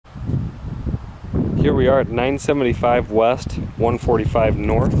Here we are at 975 West, 145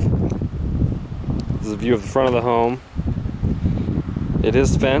 North. This is a view of the front of the home. It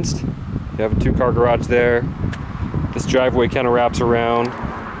is fenced. You have a 2-car garage there. This driveway kind of wraps around.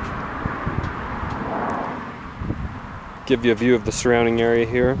 Give you a view of the surrounding area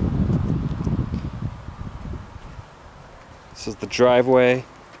here. This is the driveway.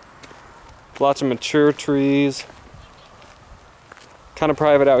 Lots of mature trees. Kind of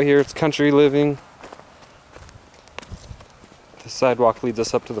private out here. It's country living. The sidewalk leads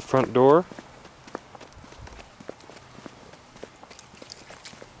us up to the front door.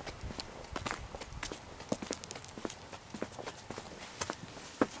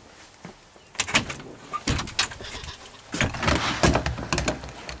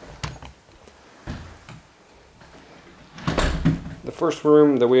 The first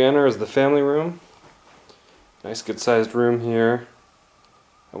room that we enter is the family room. Nice good sized room here.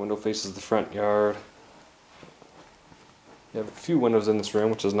 That window faces the front yard. You have a few windows in this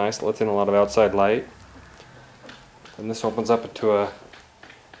room, which is nice. It lets in a lot of outside light. And this opens up into a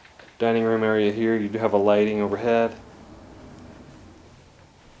dining room area here. You do have a lighting overhead.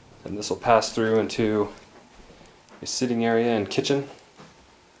 And this will pass through into a sitting area and kitchen.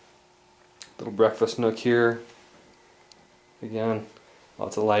 Little breakfast nook here. Again,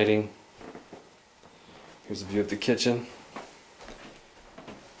 lots of lighting. Here's a view of the kitchen.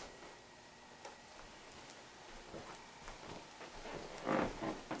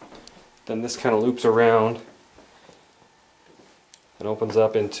 Then this kind of loops around and opens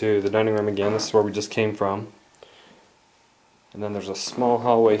up into the dining room again. This is where we just came from. And then there's a small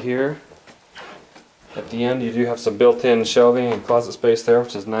hallway here. At the end you do have some built-in shelving and closet space there,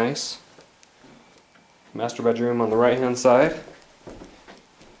 which is nice. Master bedroom on the right hand side.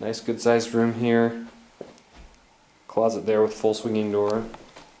 Nice good sized room here. Closet there with full swinging door.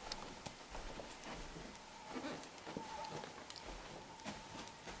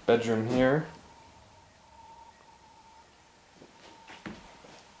 Bedroom here.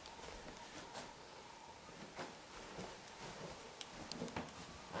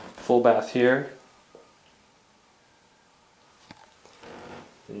 Full bath here.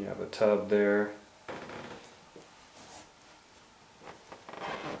 Then you have a tub there.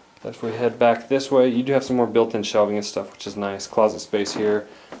 If we head back this way, you do have some more built-in shelving and stuff, which is nice. Closet space here.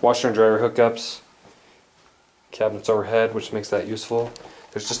 Washer and dryer hookups. Cabinets overhead, which makes that useful.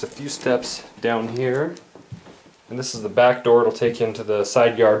 There's just a few steps down here. And this is the back door. It'll take you into the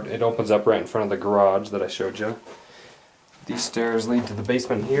side yard. It opens up right in front of the garage that I showed you. These stairs lead to the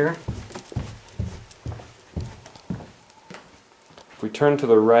basement here. If we turn to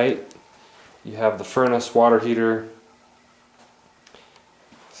the right, you have the furnace, water heater,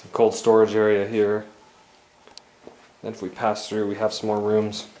 some cold storage area here. Then if we pass through, we have some more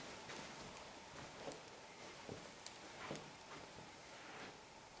rooms.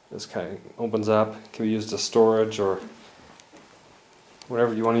 This kind of opens up, it can be used as storage or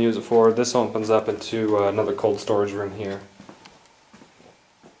whatever you want to use it for. This opens up into another cold storage room here.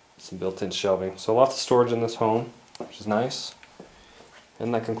 Some built-in shelving. So lots of storage in this home, which is nice.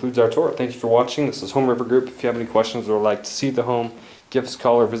 And that concludes our tour. Thank you for watching. This is Home River Group. If you have any questions or would like to see the home, give us a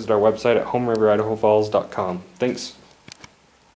call or visit our website at homeriveridaho falls.com. Thanks.